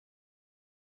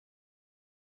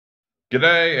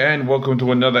G'day and welcome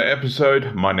to another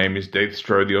episode. My name is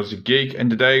Daethstro, the Aussie Geek, and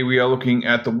today we are looking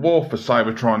at the War for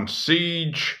Cybertron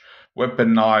Siege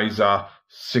Weaponizer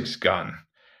Sixgun.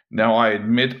 Now I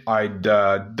admit I'd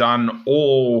done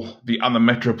all the other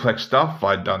Metroplex stuff.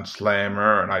 I'd done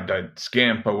Slammer and I did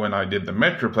Scamper when I did the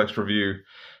Metroplex review,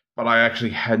 but I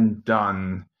actually hadn't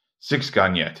done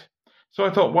Sixgun yet. So I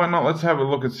thought, why not? Let's have a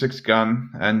look at Sixgun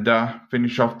and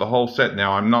finish off the whole set.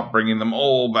 Now I'm not bringing them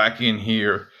all back in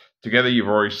here together. You've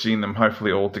already seen them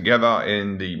hopefully all together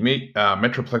in the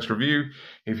Metroplex review.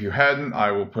 If you hadn't,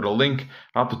 I will put a link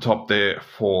up the top there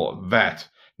for that.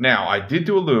 Now, I did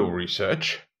do a little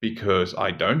research because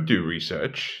I don't do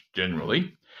research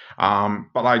generally,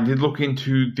 but I did look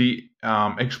into the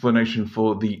explanation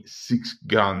for the six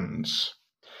guns.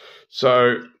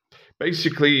 So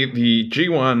basically, the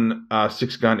G1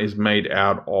 six gun is made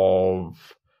out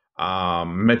of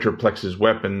Metroplex's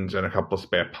weapons and a couple of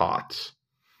spare parts.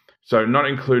 So not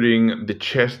including the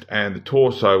chest and the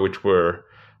torso, which were,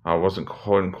 I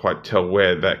couldn't quite tell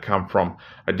where that come from.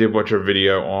 I did watch a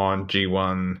video on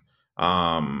G1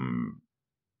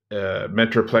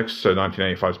 Metroplex, so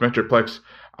 1985's Metroplex,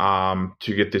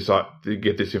 to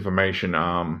get this information.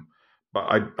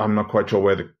 But I'm not quite sure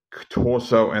where the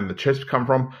torso and the chest come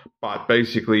from. But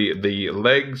basically, the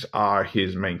legs are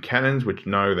his main cannons, which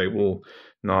no, they will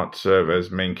not serve as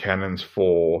main cannons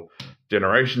for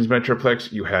Generations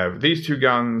Metroplex. You have these two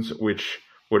guns, which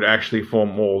would actually form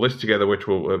more or less together, which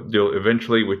we'll do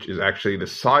eventually, which is actually the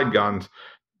side guns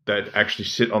that actually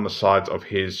sit on the sides of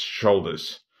his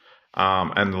shoulders.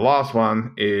 And the last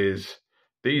one is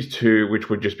these two, which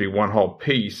would just be one whole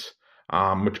piece,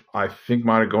 which I think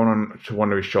might have gone on to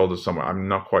one of his shoulders somewhere. I'm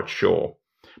not quite sure.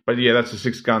 But yeah, that's the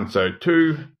six gun. So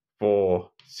 2, 4,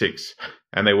 6.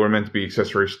 And they were meant to be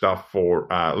accessory stuff for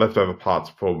leftover parts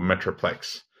for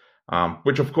Metroplex.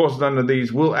 Which, of course, none of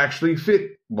these will actually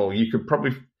fit. Well, you could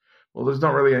probably... Well, there's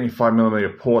not really any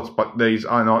 5mm ports, but these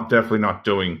are definitely not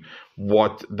doing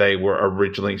what they were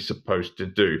originally supposed to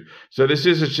do. So this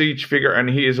is a siege figure, and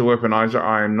he is a weaponizer.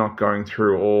 I am not going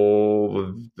through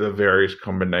all the various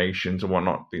combinations and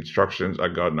whatnot. The instructions are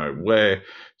God knows where.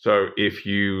 So if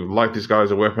you like this guy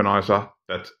as a weaponizer,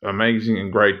 that's amazing and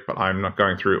great, but I'm not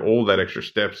going through all that extra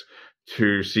steps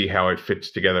to see how it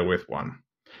fits together with one.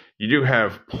 You do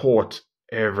have ports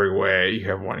everywhere. You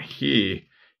have one here,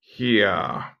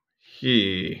 here.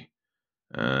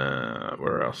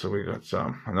 Where else have we got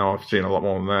some? I know I've seen a lot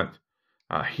more than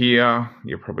that. Here,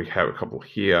 you probably have a couple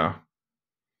here.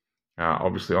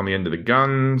 Obviously on the end of the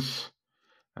guns.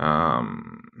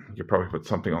 You probably put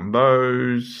something on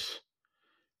those.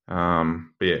 But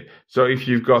yeah, so if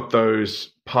you've got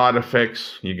those part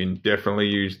effects, you can definitely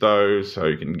use those so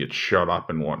you can get shot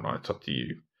up and whatnot. It's up to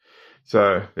you.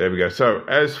 So there we go. So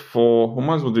as for, we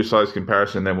might as well do size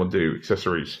comparison, then we'll do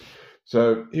accessories.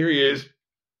 So here he is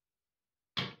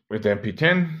with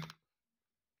MP10.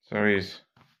 So he's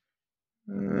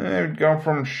gone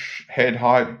from head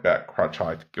height about crotch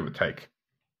height, give or take.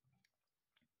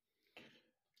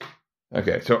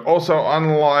 Okay, so also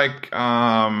unlike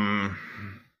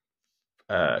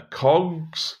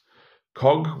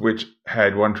Cog, which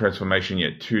had one transformation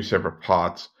yet two separate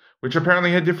parts, which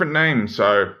apparently had different names.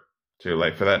 So too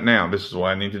late for that now. This is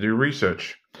why I need to do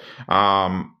research.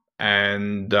 I've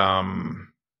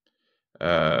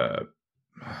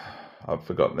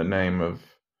forgotten the name of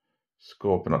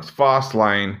Scorpionox.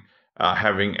 Fastlane,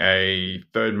 having a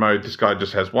third mode. This guy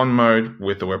just has one mode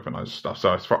with the weaponized stuff.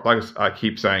 So it's like I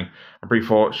keep saying, I'm pretty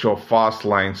sure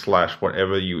Fastlane /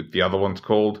 whatever the other one's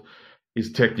called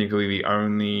is technically the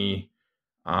only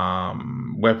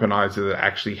weaponizer that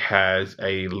actually has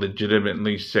a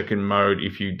legitimately second mode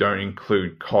if you don't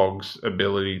include Cog's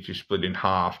ability to split in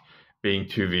half, being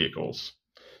two vehicles.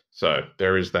 So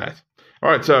there is that.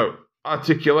 All right, so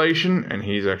articulation, and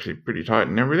he's actually pretty tight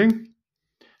and everything.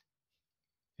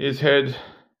 His head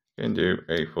can do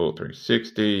a full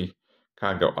 360.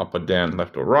 Can't go up or down,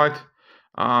 left or right.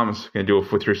 Arms can do a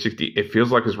full 360. It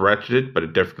feels like it's ratcheted, but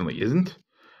it definitely isn't.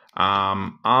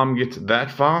 Arm gets that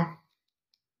far.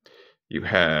 You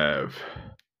have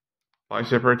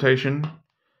bicep rotation.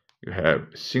 You have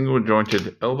single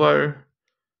jointed elbow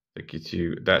that gets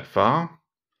you that far.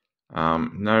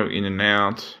 No in and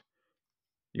out.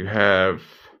 You have,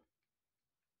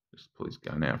 just pull his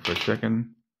gun out for a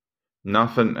second.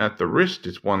 Nothing at the wrist.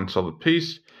 It's one solid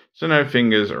piece. So no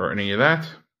fingers or any of that.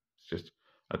 It's just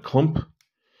a clump.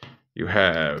 You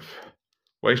have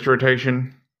waist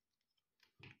rotation.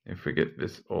 If we get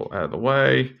this all out of the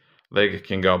way, leg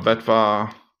can go up that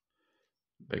far.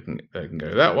 They can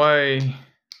go that way.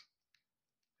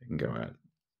 They can go out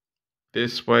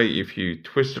this way if you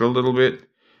twist it a little bit.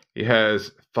 He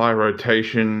has thigh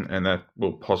rotation, and that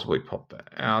will possibly pop that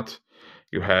out.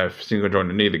 You have single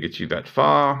jointed knee that gets you that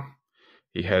far.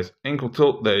 He has ankle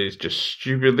tilt that is just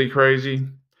stupidly crazy.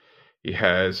 He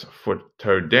has foot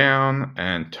toe down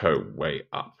and toe way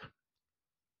up.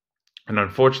 And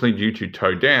unfortunately, due to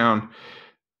toe down,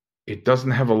 it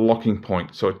doesn't have a locking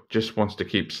point, so it just wants to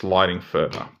keep sliding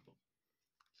further.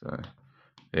 So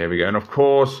there we go. And of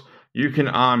course, you can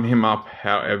arm him up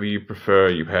however you prefer.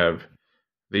 You have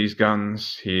these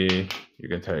guns here. You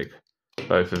can take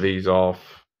both of these off,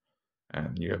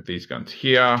 and you have these guns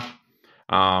here.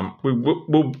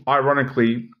 We'll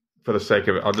ironically, for the sake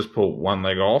of it, I'll just pull one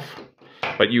leg off.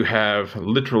 But you have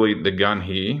literally the gun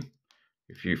here.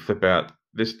 If you flip out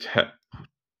this tab,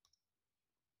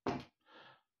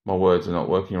 my words are not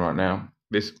working right now.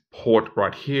 This port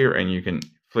right here, and you can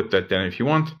flip that down if you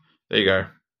want. There you go,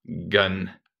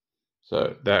 gun.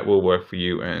 So that will work for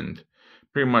you and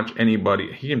pretty much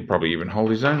anybody. He can probably even hold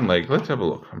his own leg. Let's have a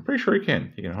look. I'm pretty sure he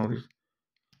can. He can hold his.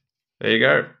 There you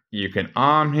go. You can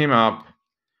arm him up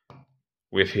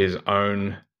with his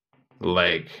own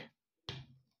leg.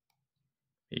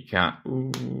 He can't.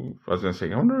 Ooh, I was going to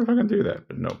say, I wonder if I can do that,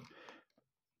 but no.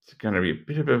 It's going to be a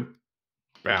bit of a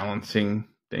balancing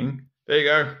thing. There you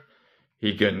go.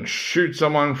 He can shoot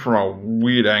someone from a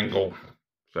weird angle.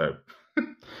 So,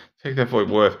 take that for what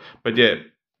it's worth. But yeah,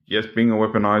 yes, being a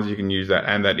weaponizer, you can use that.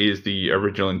 And that is the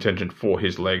original intention for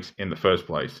his legs in the first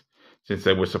place, since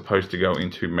they were supposed to go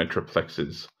into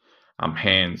Metroplex's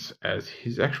hands as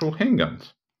his actual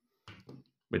handguns.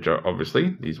 Which are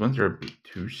obviously, these ones are a bit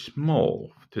too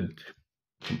small to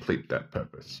complete that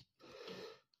purpose.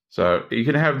 So you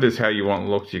can have this how you want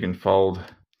looks. You can fold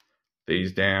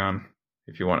these down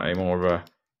if you want a more of a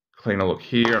cleaner look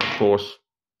here. And of course,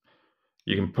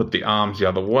 you can put the arms the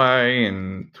other way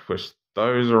and twist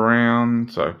those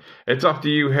around. So it's up to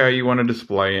you how you want to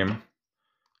display him.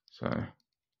 So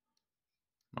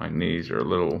my knees are a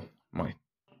little, my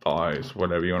thighs,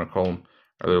 whatever you want to call them,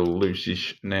 are a little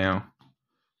loosish now.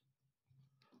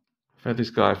 I've had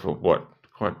this guy for what,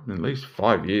 quite at least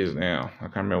 5 years now. I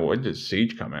can't remember, when did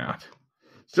Siege come out?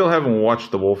 Still haven't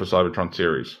watched the War for Cybertron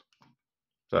series.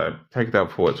 So take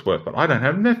that for what it's worth. But I don't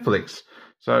have Netflix.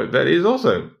 So that is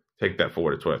also, take that for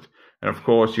what it's worth. And of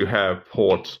course you have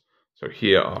ports. So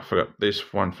here, I forgot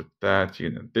this one for that. You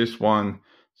can have this one.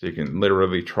 So you can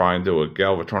literally try and do a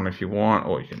Galvatron if you want.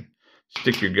 Or you can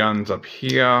stick your guns up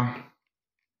here.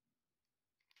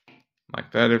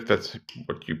 Like that if that's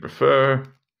what you prefer.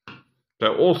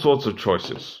 So all sorts of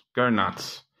choices. Go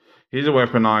nuts. Here's a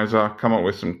weaponizer. Come up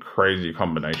with some crazy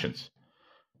combinations.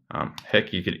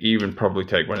 Heck, you could even probably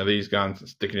take one of these guns and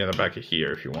stick it in the back of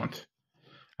here if you want.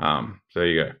 So there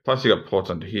you go. Plus you got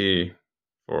ports under here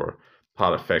for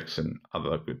part effects and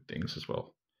other good things as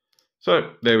well.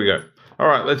 So there we go. All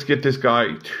right, let's get this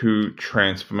guy to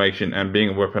transformation. And being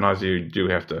a weaponizer, you do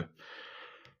have to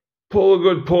pull a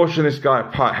good portion of this guy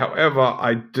apart. However,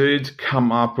 I did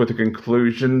come up with a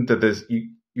conclusion that there's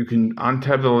you can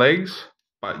untab the legs,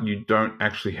 but you don't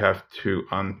actually have to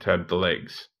untab the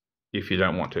legs if you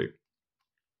don't want to.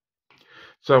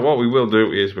 So what we will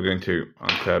do is we're going to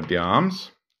untab the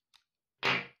arms,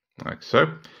 like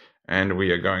so, and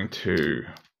we are going to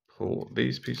pull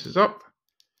these pieces up,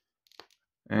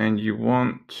 and you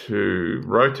want to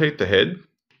rotate the head.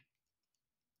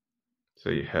 So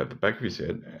you have the back of his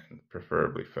head and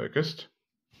preferably focused.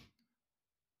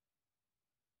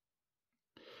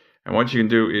 And what you can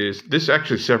do is, this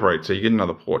actually separates, so you get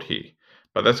another port here.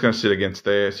 But that's going to sit against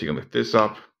there, so you can lift this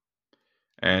up.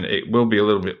 And it will be a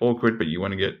little bit awkward, but you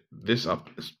want to get this up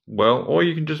as well. Or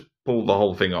you can just pull the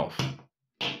whole thing off.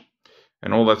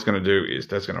 And all that's going to do is,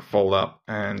 that's going to fold up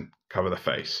and cover the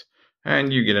face.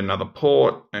 And you get another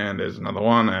port, and there's another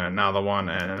one, and another one,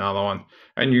 and another one.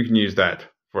 And you can use that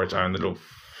for its own little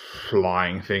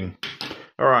flying thing.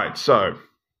 All right, so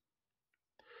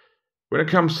when it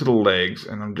comes to the legs,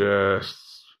 and I'm just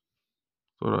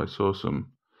thought I saw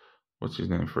some, what's his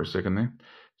name for a second there.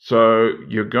 So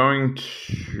you're going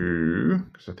to,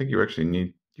 because I think you actually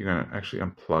need, you're going to actually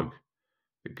unplug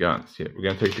the guns. Yeah, we're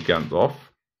going to take the guns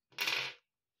off.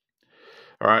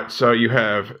 All right, so you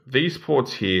have these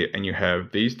ports here, and you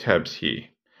have these tabs here.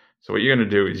 So what you're going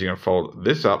to do is you're going to fold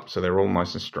this up so they're all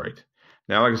nice and straight.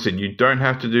 Now, like I said, you don't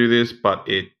have to do this, but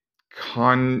it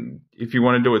can, if you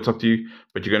want to do it, it's up to you.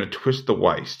 But you're going to twist the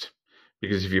waist,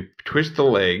 because if you twist the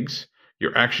legs,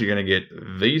 you're actually going to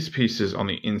get these pieces on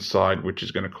the inside, which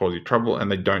is going to cause you trouble, and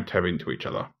they don't tab into each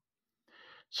other.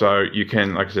 So you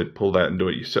can, like I said, pull that and do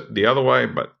it the other way,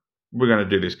 but we're going to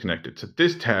do this connected. So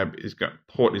this tab is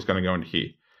port is going to go into here.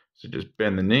 So just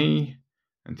bend the knee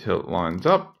until it lines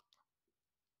up,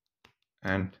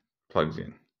 and plugs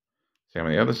in. Same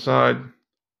on the other side.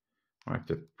 I have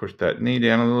to push that knee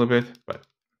down a little bit, but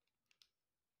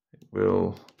it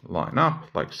will line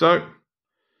up like so.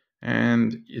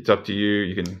 And it's up to you.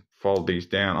 You can fold these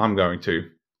down. I'm going to.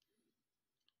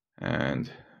 And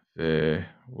there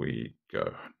we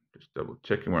go. Just double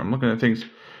checking where I'm looking at things.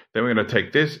 Then we're going to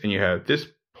take this, and you have this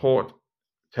port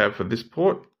tab for this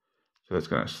port. So that's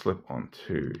going to slip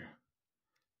onto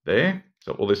there.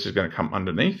 So all this is going to come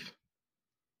underneath.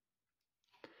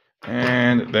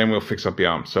 And then we'll fix up the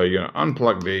arm. So you're going to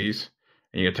unplug these,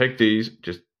 and you're going to take these,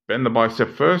 just bend the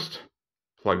bicep first,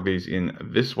 plug these in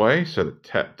this way so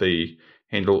that the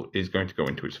handle is going to go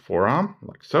into his forearm,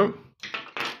 like so.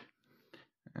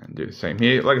 And do the same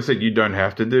here. Like I said, you don't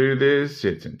have to do this.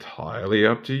 It's entirely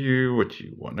up to you what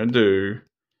you want to do,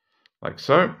 like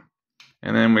so.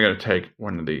 And then we're going to take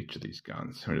one of each of these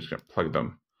guns. We're just going to plug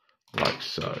them like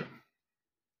so.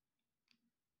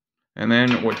 And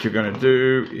then what you're going to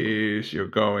do is you're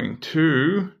going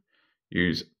to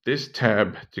use this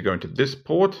tab to go into this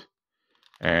port.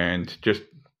 And just,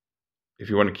 if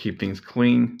you want to keep things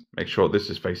clean, make sure this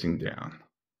is facing down.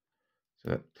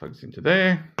 So that plugs into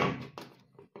there.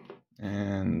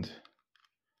 And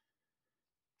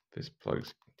this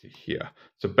plugs into here.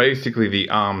 So basically the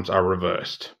arms are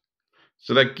reversed.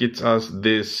 So that gets us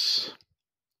this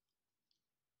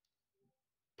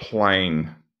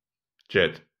plain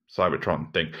jet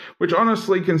Cybertron thing, which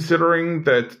honestly, considering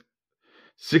that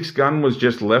Sixgun was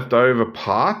just leftover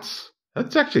parts,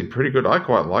 that's actually pretty good. I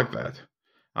quite like that.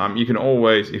 You can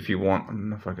always, if you want, I don't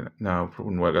know if I can, no, it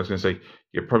wouldn't work. I was going to say,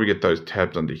 you'd probably get those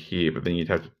tabs under here, but then you'd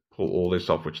have to pull all this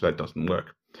off, which that doesn't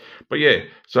work. But yeah,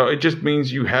 so it just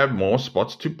means you have more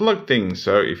spots to plug things.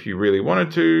 So if you really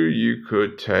wanted to, you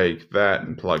could take that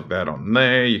and plug that on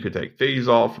there. You could take these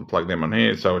off and plug them on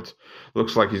here. So it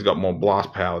looks like he's got more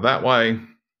blast power that way.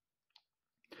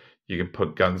 You can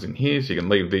put guns in here, so you can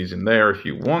leave these in there if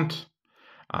you want.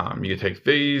 You can take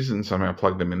these and somehow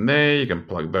plug them in there. You can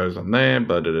plug those on there.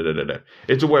 Blah, blah, blah, blah, blah.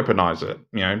 It's a weaponizer,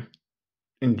 you know.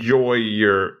 Enjoy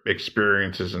your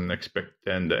experiences and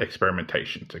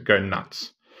experimentation. So go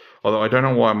nuts. Although I don't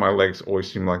know why my legs always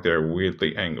seem like they're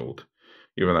weirdly angled,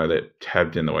 even though they're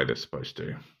tabbed in the way they're supposed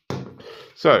to.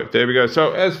 So there we go.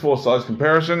 So as for size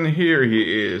comparison, here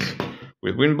he is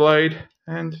with Windblade,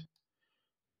 and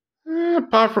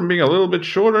apart from being a little bit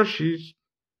shorter, she's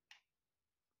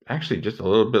actually just a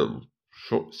little bit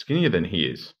skinnier than he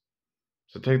is.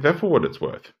 So take that for what it's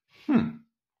worth.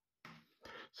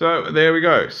 So there we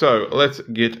go. So let's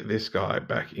get this guy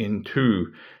back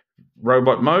into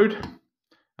robot mode.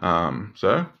 So I'm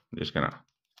just going to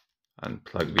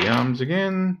unplug the arms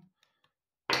again.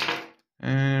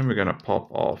 And we're going to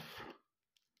pop off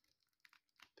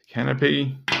the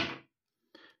canopy.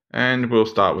 And we'll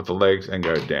start with the legs and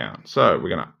go down. So we're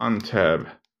going to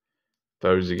untab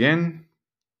those again.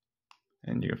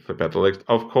 And you can flip out the legs.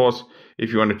 Of course,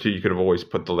 if you wanted to, you could have always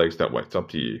put the legs that way. It's up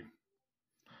to you.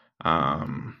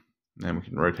 Then we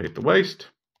can rotate the waist.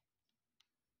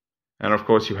 And of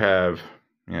course, you have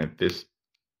this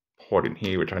port in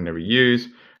here, which I never use.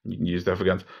 You can use that for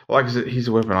guns. Like I said, he's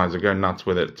a weaponizer. Go nuts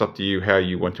with it. It's up to you how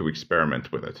you want to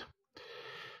experiment with it.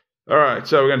 All right,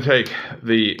 so we're going to take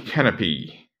the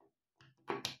canopy.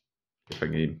 If I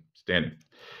can keep standing.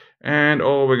 And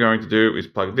all we're going to do is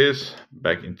plug this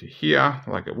back into here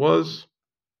like it was.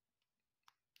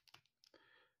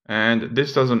 And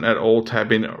this doesn't at all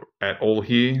tab in at all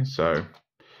here. So,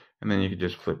 and then you can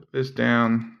just flip this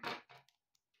down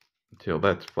until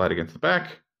that's flat against the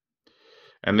back.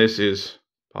 And this is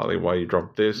partly why you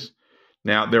drop this.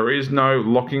 Now, there is no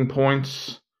locking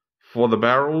points for the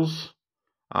barrels.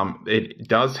 It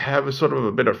does have a sort of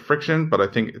a bit of friction, but I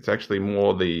think it's actually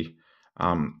more the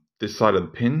this side of the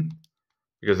pin,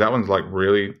 because that one's like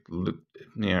really,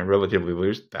 relatively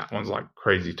loose. That one's like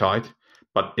crazy tight.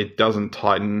 But it doesn't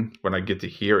tighten when I get to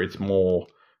here. It's more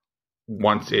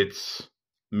once it's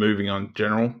moving on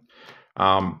general.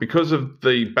 Because of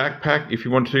the backpack, if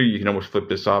you want to, you can always flip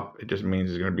this up. It just means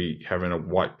it's going to be having a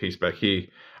white piece back here.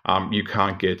 You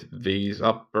can't get these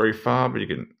up very far, but you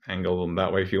can angle them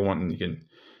that way if you want, and you can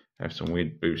have some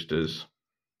weird boosters.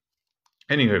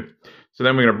 Anywho, so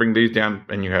then we're going to bring these down,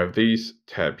 and you have these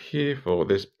tab here for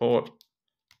this port.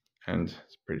 And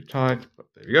it's pretty tight, but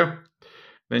there we go.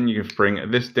 Then you can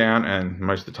bring this down, and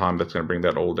most of the time that's going to bring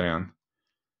that all down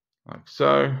like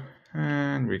so.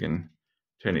 And we can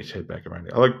turn his head back around.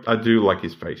 I do like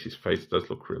his face. His face does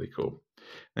look really cool.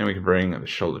 Then we can bring the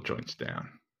shoulder joints down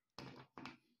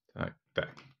like that.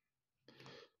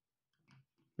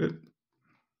 It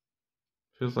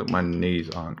feels like my knees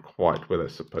aren't quite where they're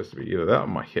supposed to be. Either that or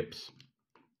my hips.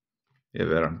 Either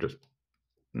that, I'm just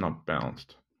not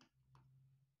balanced.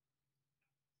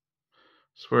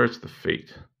 I swear it's the feet.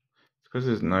 It's because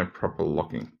there's no proper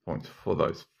locking points for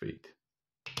those feet.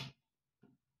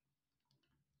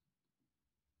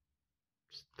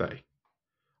 Stay.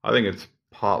 I think it's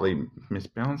partly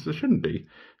misbalanced. It shouldn't be.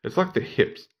 It's like the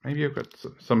hips. Maybe I've got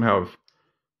somehow I've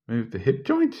moved the hip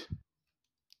joint.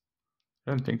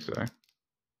 I don't think so.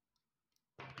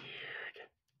 Weird.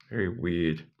 Very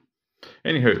weird.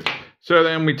 Anywho, so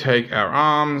then we take our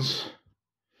arms.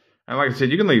 And like I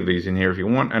said, you can leave these in here if you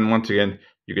want. And once again,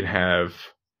 you can have,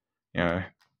 you know,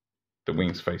 the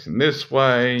wings facing this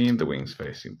way, the wings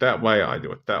facing that way. I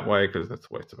do it that way because that's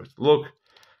the way it's supposed to look.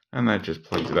 And that just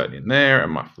plugs that in there,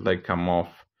 and my leg come off.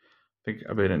 I think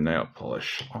a bit of nail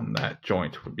polish on that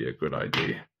joint would be a good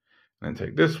idea. And then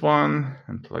take this one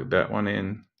and plug that one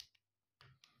in.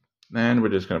 And we're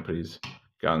just going to put his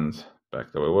guns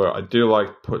back the way we were. I do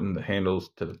like putting the handles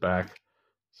to the back,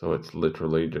 so it's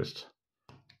literally just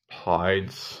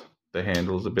hides the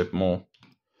handles a bit more.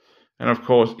 And of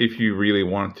course, if you really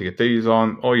want to get these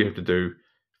on, all you have to do,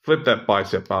 flip that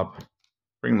bicep up,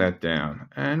 bring that down,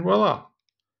 and voila.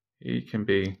 He can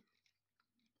be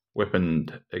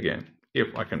weaponed again.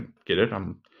 If I can get it.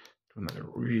 I'm doing that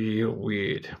real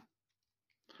weird.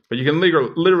 But you can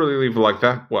literally leave it like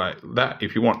that way. That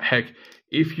if you want. Heck,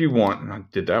 if you want, and I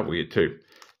did that weird too.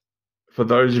 For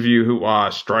those of you who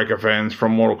are Striker fans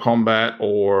from Mortal Kombat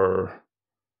or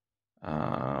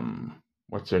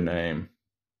what's her name?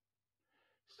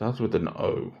 Starts with an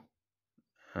O.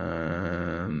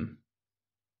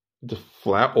 The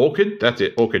flower orchid? That's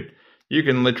it, orchid. You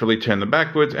can literally turn them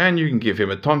backwards and you can give him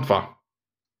a tonfa.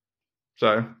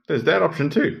 So there's that option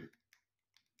too.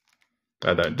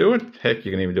 I don't do it. Heck,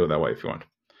 you can even do it that way if you want.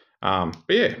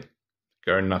 But yeah,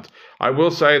 go nuts. I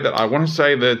will say that I want to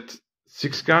say that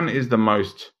Sixgun is the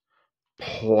most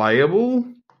playable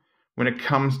when it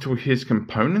comes to his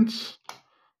components.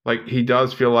 Like, he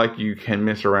does feel like you can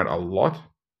mess around a lot.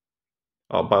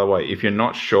 Oh, by the way, if you're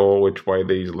not sure which way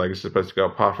these legs are supposed to go,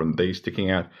 apart from these sticking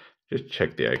out, just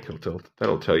check the A-kill tilt.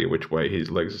 That'll tell you which way his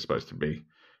legs are supposed to be.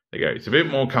 There you go. It's a bit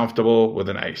more comfortable with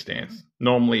an A stance.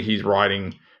 Normally, he's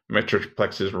riding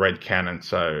Metroplex's red cannon,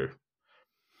 so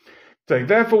take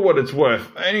that for what it's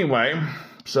worth. Anyway,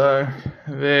 so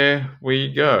there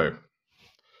we go.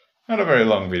 Not a very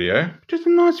long video, just a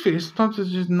nice video. Sometimes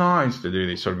it's just nice to do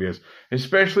these sort of videos,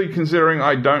 especially considering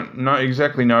I don't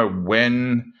exactly know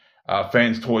when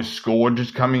Fans Toys Scourge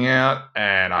is coming out,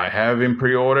 and I have him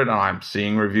pre-ordered, and I'm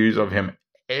seeing reviews of him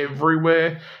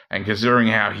everywhere, and considering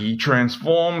how he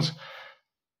transforms,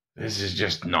 this is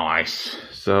just nice.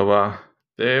 So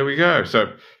there we go.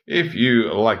 So if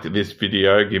you liked this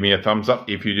video, give me a thumbs up.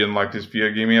 If you didn't like this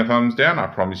video, give me a thumbs down. I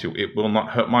promise you it will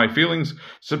not hurt my feelings.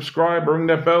 Subscribe, ring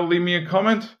that bell, leave me a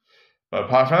comment. But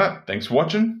apart from that, thanks for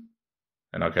watching,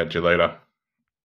 and I'll catch you later.